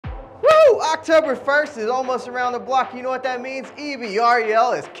So October 1st is almost around the block. You know what that means?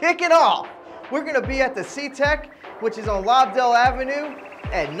 EBREL is kicking off. We're gonna be at the C-Tech, which is on Lobdell Avenue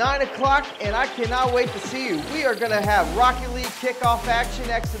at 9 o'clock, and I cannot wait to see you. We are gonna have Rocket League kickoff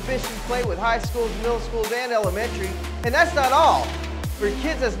action, exhibition play with high schools, middle schools, and elementary. And that's not all. For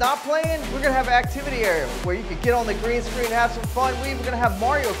kids that's not playing, we're gonna have an activity area where you can get on the green screen and have some fun. We're even gonna have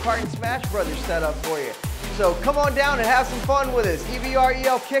Mario Kart and Smash Brothers set up for you. So come on down and have some fun with us.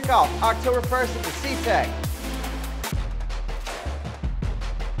 EBREL kickoff, October 1st at the C-Tech.